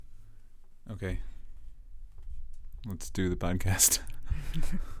Okay. Let's do the podcast.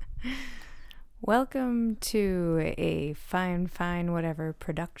 Welcome to a fine whatever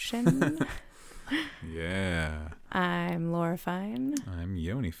production. Yeah. I'm Laura Fine. I'm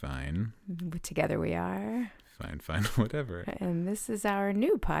Yoni Fine. Together we are. Fine, whatever. And this is our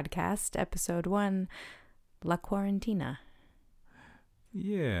new podcast, episode 1, La Quarantena.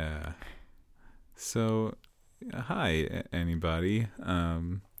 Yeah. So, hi, anybody.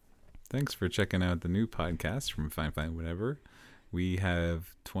 Thanks for checking out the new podcast from Fine, whatever. We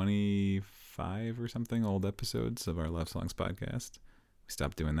have 25 or something old episodes of our Love Songs podcast. We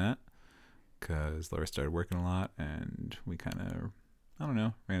stopped doing that because Laura started working a lot and we kind of,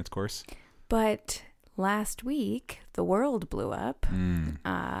 ran its course. But last week, the world blew up,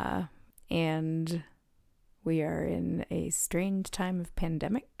 and we are in a strange time of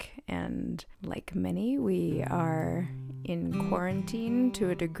pandemic, and like many, we are in quarantine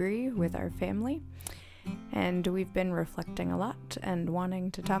to a degree with our family. And we've been reflecting a lot and wanting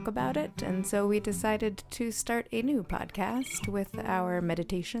to talk about it. And so we decided to start a new podcast with our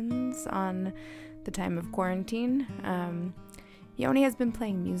meditations on the time of quarantine. Yoni has been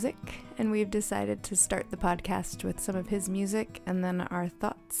playing music, and we've decided to start the podcast with some of his music and then our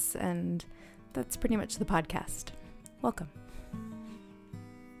thoughts. And that's pretty much the podcast. Welcome.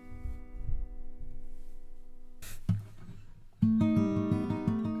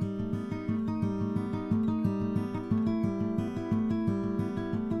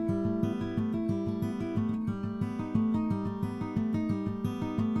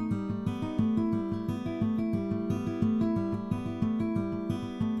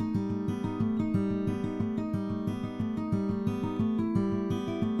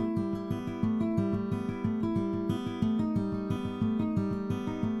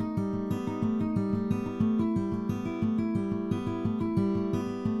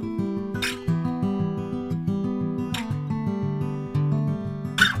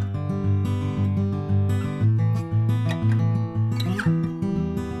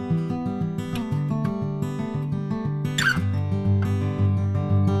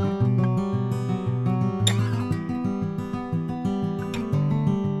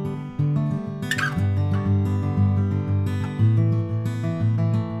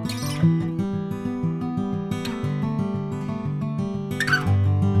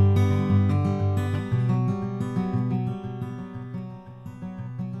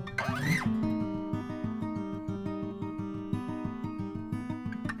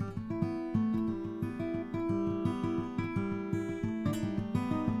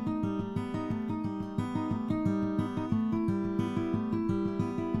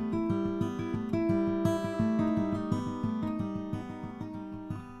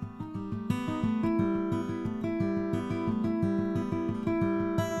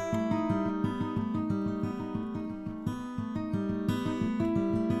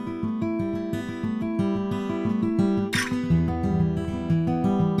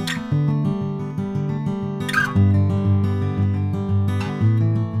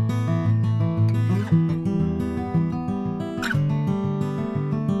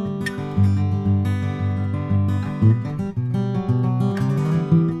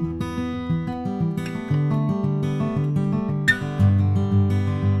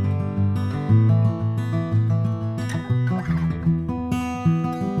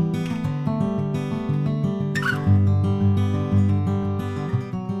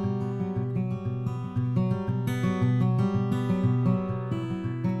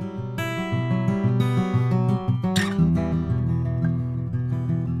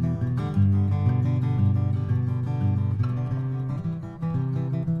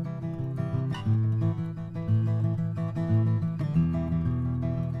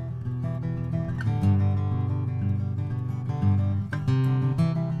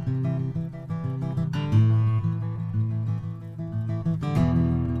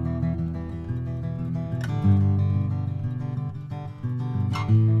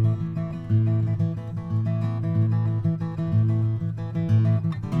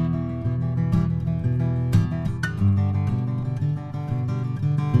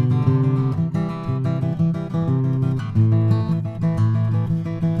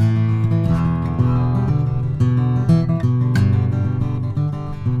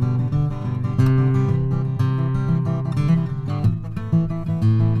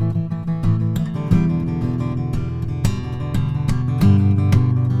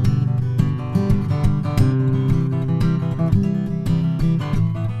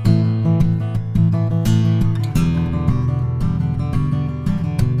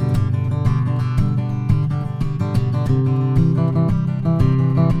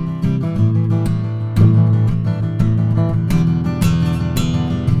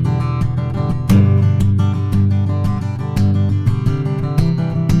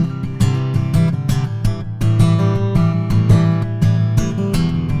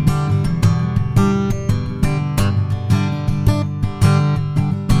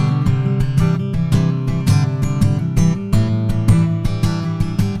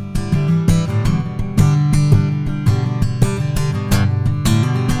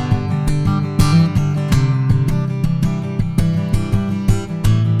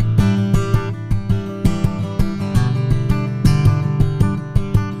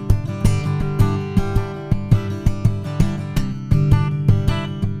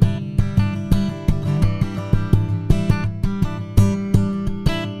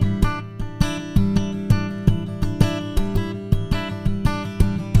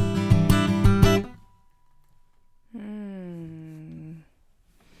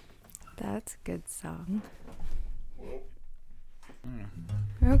 That's a good song.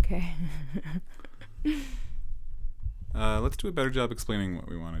 Okay. Let's do a better job explaining what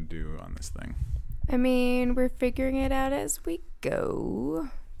we want to do on this thing. I mean, we're figuring it out as we go.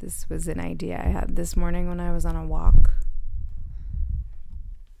 This was an idea I had this morning when I was on a walk.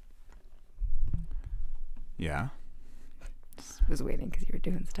 Yeah. Just was waiting because you were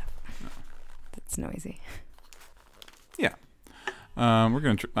doing stuff. No. That's noisy. Yeah. We're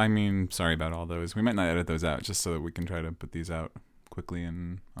going to, sorry about all those. We might not edit those out just so that we can try to put these out quickly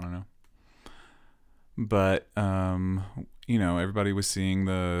and I don't know. But, everybody was seeing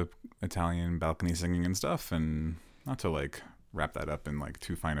the Italian balcony singing and stuff, and not to like wrap that up in like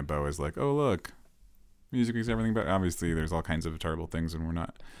too fine a bow as like, oh, look, music makes everything better. Obviously, there's all kinds of terrible things, and we're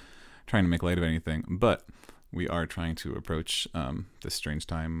not trying to make light of anything, but we are trying to approach this strange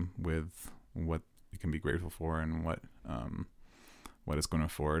time with what you can be grateful for and what it's going to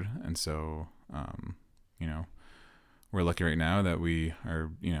afford. And so, we're lucky right now that we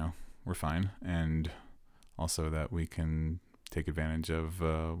are, we're fine, and also that we can take advantage of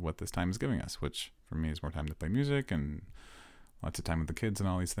what this time is giving us, which for me is more time to play music and lots of time with the kids and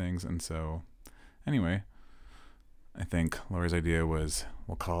all these things. And so anyway, I think Laura's idea was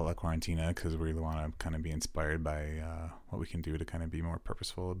we'll call it La Quarantena because we want to kind of be inspired by what we can do to kind of be more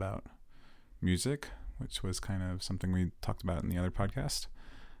purposeful about music, which was kind of something we talked about in the other podcast.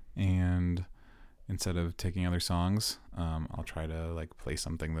 And instead of taking other songs, I'll try to like play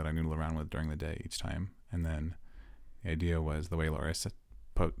something that I noodle around with during the day each time. And then the idea was, the way Laura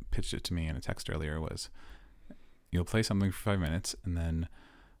pitched it to me in a text earlier, was you'll play something for 5 minutes and then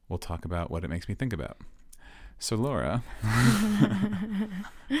we'll talk about what it makes me think about. So Laura.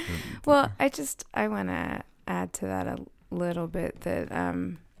 Well, I want to add to that a little bit that,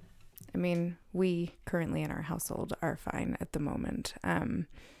 we currently in our household are fine at the moment. And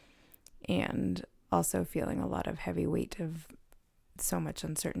also feeling a lot of heavy weight of so much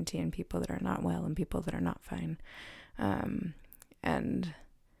uncertainty in people that are not well and people that are not fine. And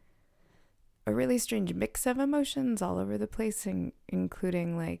a really strange mix of emotions all over the place,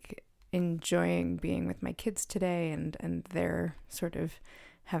 including like enjoying being with my kids today and they're sort of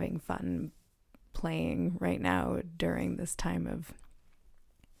having fun playing right now during this time of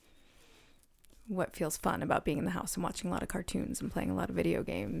what feels fun about being in the house and watching a lot of cartoons and playing a lot of video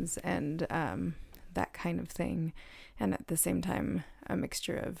games and that kind of thing. And at the same time, a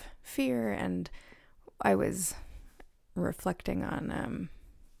mixture of fear. And I was reflecting on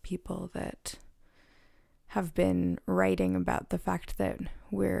people that have been writing about the fact that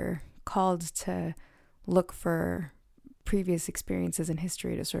we're called to look for previous experiences in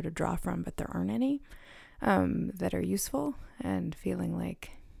history to sort of draw from, but there aren't any that are useful, and feeling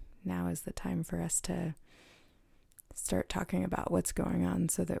like now is the time for us to start talking about what's going on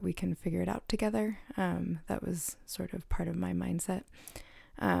so that we can figure it out together. That was sort of part of my mindset.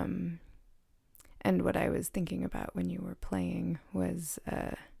 And what I was thinking about when you were playing was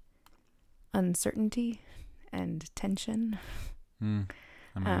uncertainty and tension. I'm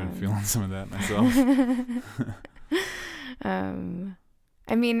already feeling some of that myself.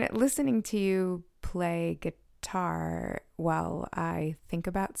 Listening to you play guitar while I think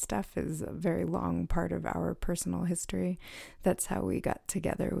about stuff is a very long part of our personal history. That's how we got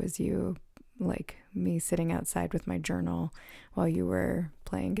together, was you, like me sitting outside with my journal while you were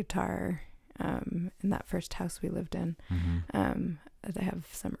playing guitar in that first house we lived in. Mm-hmm. I have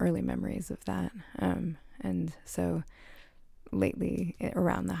some early memories of that. And so lately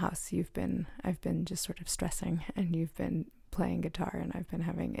around the house I've been just sort of stressing, and you've been playing guitar, and I've been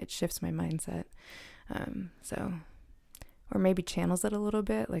having, it shifts my mindset. Or maybe channels it a little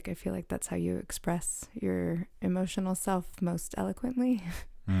bit. Like, I feel like that's how you express your emotional self most eloquently.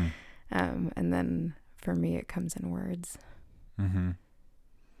 And then for me, it comes in words. Mm-hmm.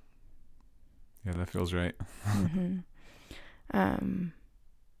 Yeah, that feels right. Mm-hmm.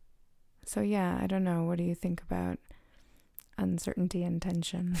 So yeah, I don't know. What do you think about uncertainty and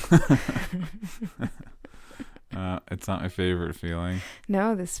tension? It's not my favorite feeling.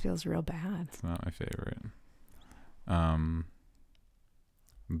 No, this feels real bad. It's not my favorite.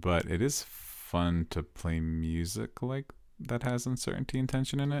 But it is fun to play music like that has uncertainty and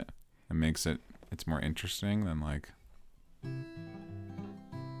tension in it. It makes it's more interesting than like,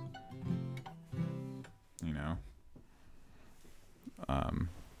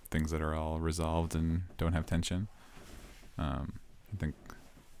 things that are all resolved and don't have tension. I think,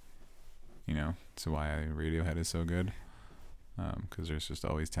 it's why Radiohead is so good, because there's just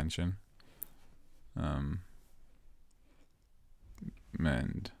always tension. And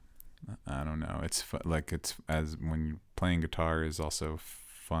I don't know, it's like, it's as when you're playing guitar is also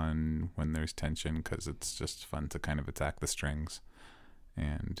fun when there's tension, because it's just fun to kind of attack the strings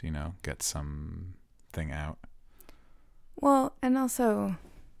and, get something out. Well, and also,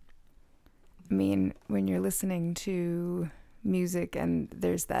 I mean, when you're listening to music and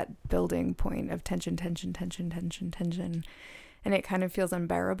there's that building point of tension, and it kind of feels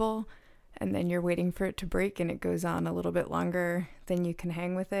unbearable, and then you're waiting for it to break and it goes on a little bit longer than you can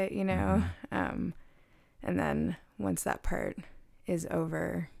hang with it, And then once that part is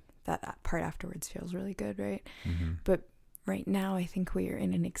over, that part afterwards feels really good, right? Mm-hmm. But right now, I think we are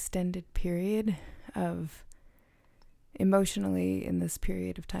in an extended period of emotionally, in this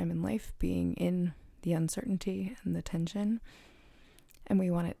period of time in life, being in the uncertainty and the tension, and we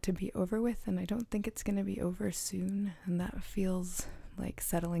want it to be over with, and I don't think it's going to be over soon, and that feels like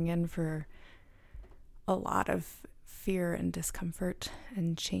settling in for a lot of fear and discomfort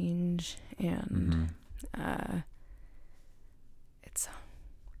and change, and it's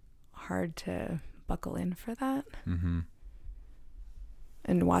hard to buckle in for that.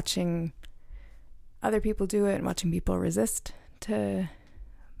 And watching other people do it and watching people resist to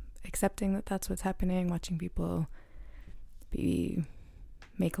accepting that that's what's happening, watching people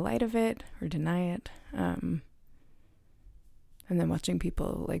make light of it or deny it, and then watching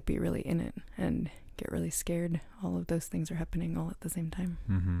people like be really in it and get really scared. All of those things are happening all at the same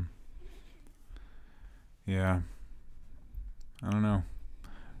time. Yeah, I don't know.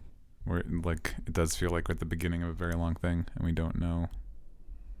 It does feel like we're at the beginning of a very long thing, and we don't know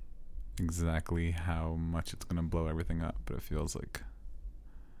exactly how much it's going to blow everything up, but it feels like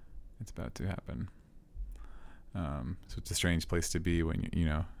it's about to happen. So it's a strange place to be when you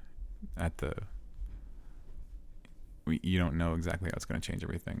don't know exactly how it's going to change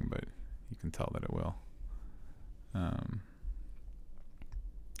everything, but you can tell that it will.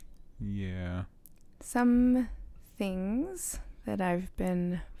 Yeah. Some things that I've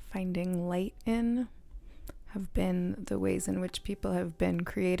been finding light in have been the ways in which people have been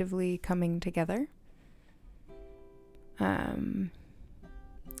creatively coming together. One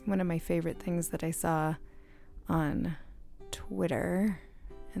of my favorite things that I saw on Twitter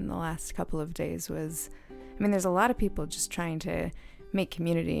in the last couple of days was, there's a lot of people just trying to make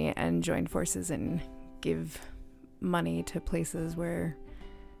community and join forces and give money to places to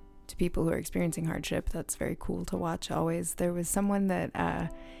people who are experiencing hardship. That's very cool to watch always. There was someone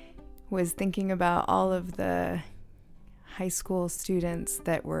that was thinking about all of the high school students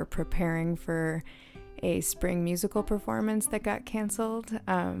that were preparing for a spring musical performance that got canceled,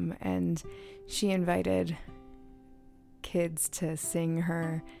 and she invited kids to sing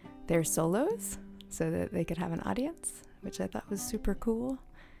their solos so that they could have an audience, which I thought was super cool.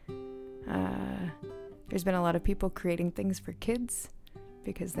 There's been a lot of people creating things for kids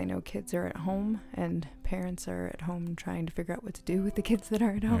because they know kids are at home and parents are at home trying to figure out what to do with the kids that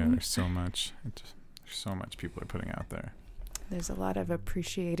are at home. Yeah, there's so much people are putting out there. There's a lot of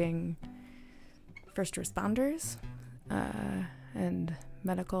appreciating first responders and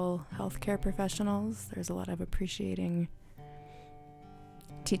medical healthcare professionals. There's a lot of appreciating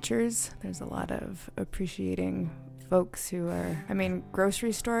teachers. There's a lot of appreciating folks who are,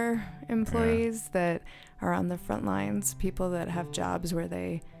 grocery store employees that are on the front lines, people that have jobs where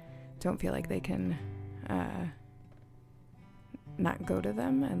they don't feel like they can not go to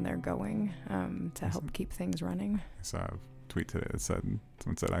them, and they're going to help keep things running. I saw a tweet today that someone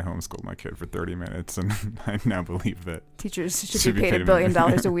said, I homeschooled my kid for 30 minutes, and I now believe that teachers should be paid $1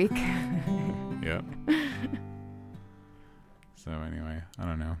 billion a week. Yep. So anyway, I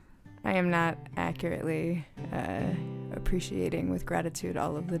don't know. I am not accurately appreciating with gratitude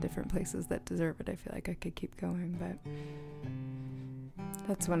all of the different places that deserve it. I feel like I could keep going, but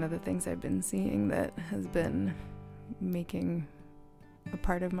that's one of the things I've been seeing that has been making a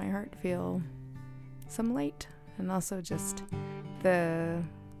part of my heart feel some light, and also just the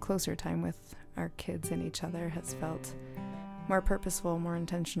closer time with our kids and each other has felt more purposeful, more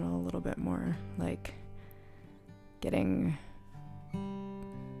intentional, a little bit more like getting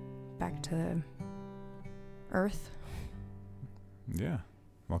back to Earth. Yeah.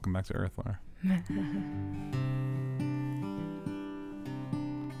 Welcome back to Earth, Laura.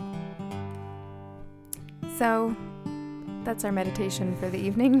 So that's our meditation for the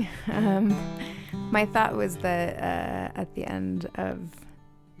evening. My thought was that at the end of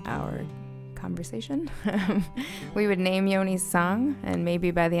our conversation, we would name Yoni's song, and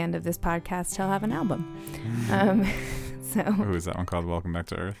maybe by the end of this podcast, he'll have an album. Who is that one called? Welcome Back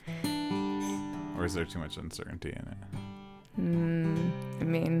to Earth? Or is there too much uncertainty in it?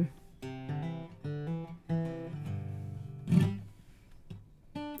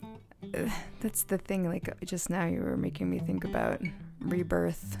 That's the thing. Like, just now you were making me think about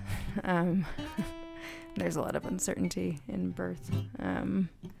rebirth. There's a lot of uncertainty in birth. So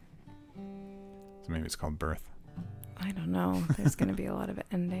maybe it's called Birth. I don't know. There's going to be a lot of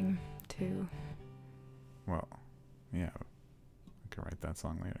ending too. Well, yeah. I could write that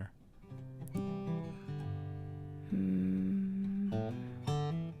song later.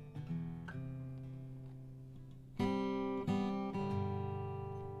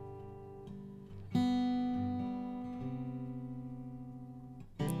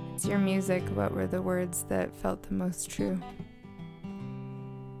 It's your music. What were the words that felt the most true?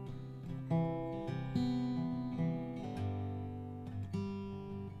 I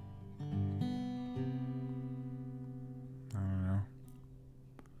don't know.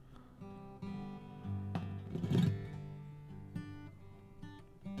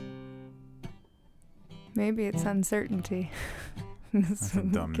 Maybe it's uncertainty. That's a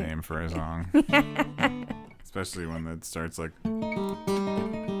dumb name for a song. Especially when it starts like...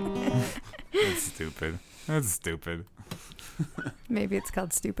 That's stupid. That's stupid. Maybe it's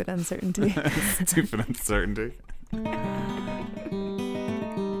called Stupid Uncertainty. Stupid Uncertainty.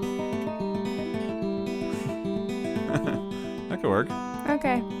 That could work.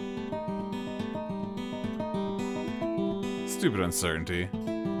 Okay. Stupid Uncertainty.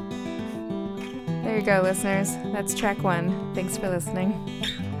 There you go, listeners. That's track 1. Thanks for listening.